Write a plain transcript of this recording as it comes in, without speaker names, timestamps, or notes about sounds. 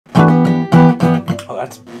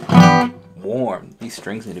These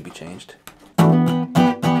strings need to be changed.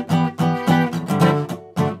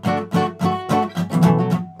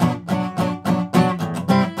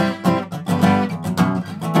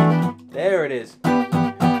 There it is.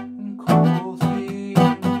 Cold feet.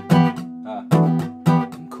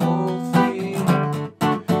 Cold feet.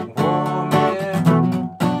 Warm air.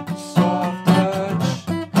 Soft touch.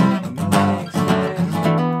 Makes sense.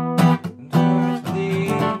 Words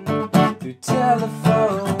bleed through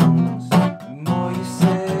telephones. The more you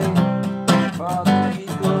say, farther he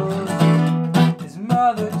goes. His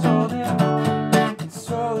mother told him, and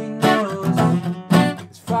so he knows.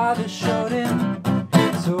 His father showed him.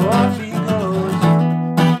 So off he goes.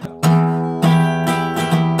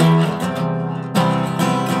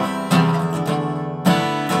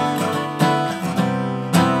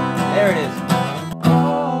 There it is.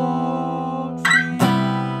 Cold feet,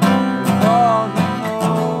 all he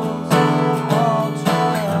knows, all too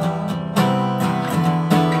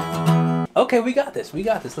well. Okay, we got this. We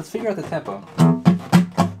got this. Let's figure out the tempo.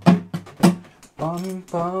 Bum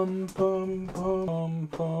bum bum bum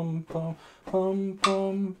bum bum bum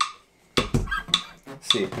bum. Let's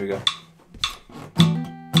see, here we go.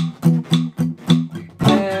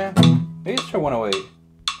 Yeah, maybe let's try 108.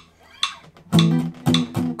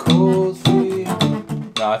 Cold feet.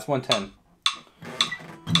 No, it's 110.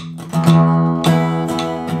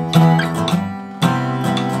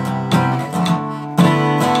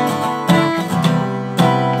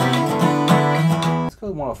 Let's go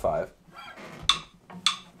with 105.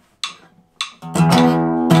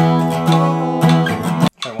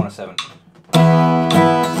 Try 107.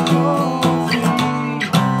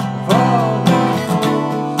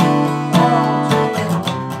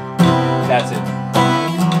 That's it.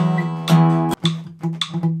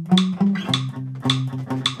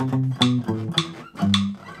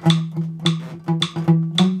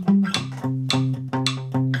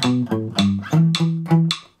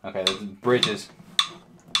 Okay, this is bridges.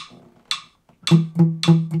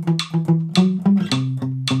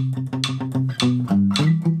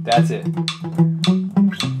 That's it.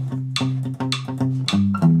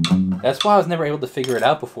 That's why I was never able to figure it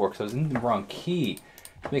out before, because I was in the wrong key.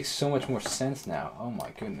 It makes so much more sense now. Oh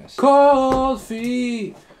my goodness. Cold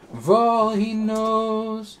feet, of all he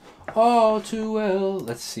knows, all too well.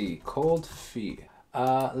 Let's see, cold feet.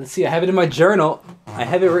 Let's see, I have it in my journal. I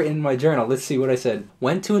have it written in my journal. Let's see what I said.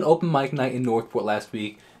 Went to an open mic night in Northport last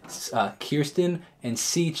week. Kirsten and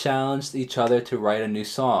C challenged each other to write a new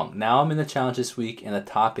song. Now I'm in the challenge this week, and the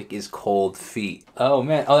topic is cold feet. Oh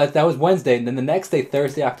man, oh that was Wednesday, and then the next day,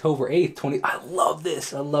 Thursday, October 8th, I love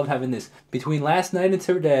this. I love having this. Between last night and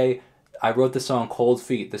today, I wrote the song Cold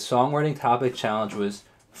Feet. The songwriting topic challenge was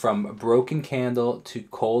from Broken Candle to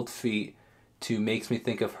Cold Feet to Makes Me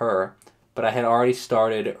Think of Her, but I had already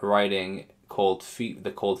started writing Cold Feet,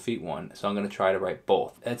 the Cold Feet one, so I'm going to try to write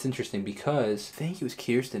both. That's interesting because I think it was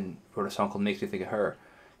Kirsten wrote a song called Makes Me Think of Her,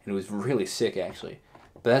 and it was really sick actually.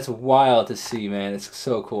 But that's wild to see, man. It's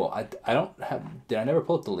so cool. I don't have, did I never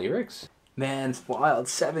pull up the lyrics? Man, it's wild.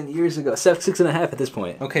 7 years ago. 6.5 at this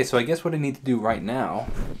point. Okay, so I guess what I need to do right now,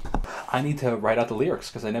 I need to write out the lyrics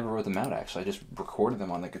because I never wrote them out actually. I just recorded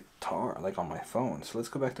them on the guitar, like on my phone. So let's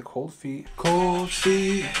go back to Cold Feet. Cold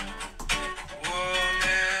Feet.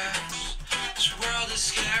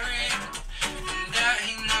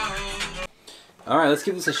 Alright, let's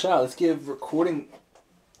give this a shot. Let's give recording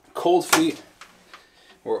Cold Feet,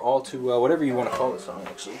 or All Too Well, whatever you want to call the song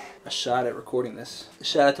actually, a shot at recording this. A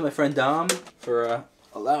shout out to my friend Dom for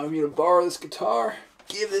allowing me to borrow this guitar.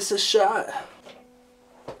 Give this a shot.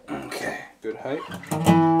 Okay, good height.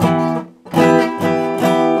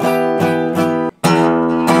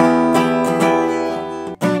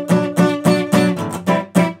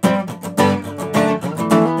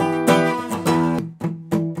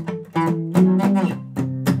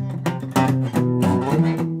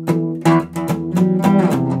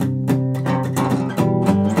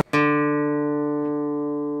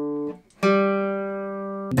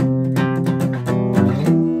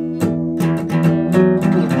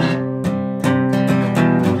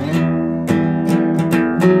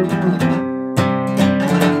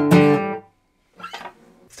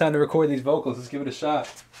 Time to record these vocals. Let's give it a shot.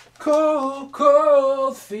 Cold,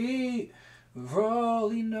 cold feet,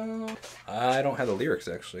 rolling know. I don't have the lyrics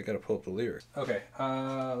actually. I gotta pull up the lyrics. Okay,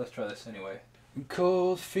 let's try this anyway.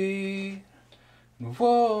 Cold feet,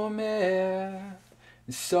 warm air,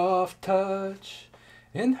 soft touch,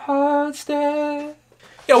 and hard stare.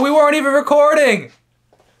 Yo, we weren't even recording.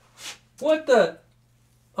 What the?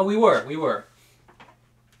 Oh, we were.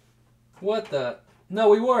 What the? No,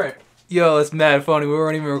 we weren't. Yo, it's mad funny. We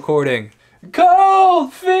weren't even recording.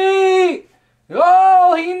 Cold feet,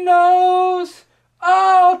 All he knows,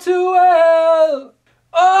 all too well,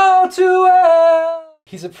 all too well.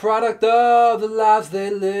 He's a product of the lives they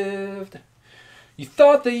lived. You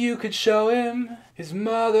thought that you could show him, his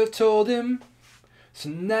mother told him, so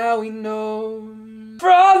now he knows.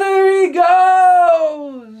 Brother, he goes.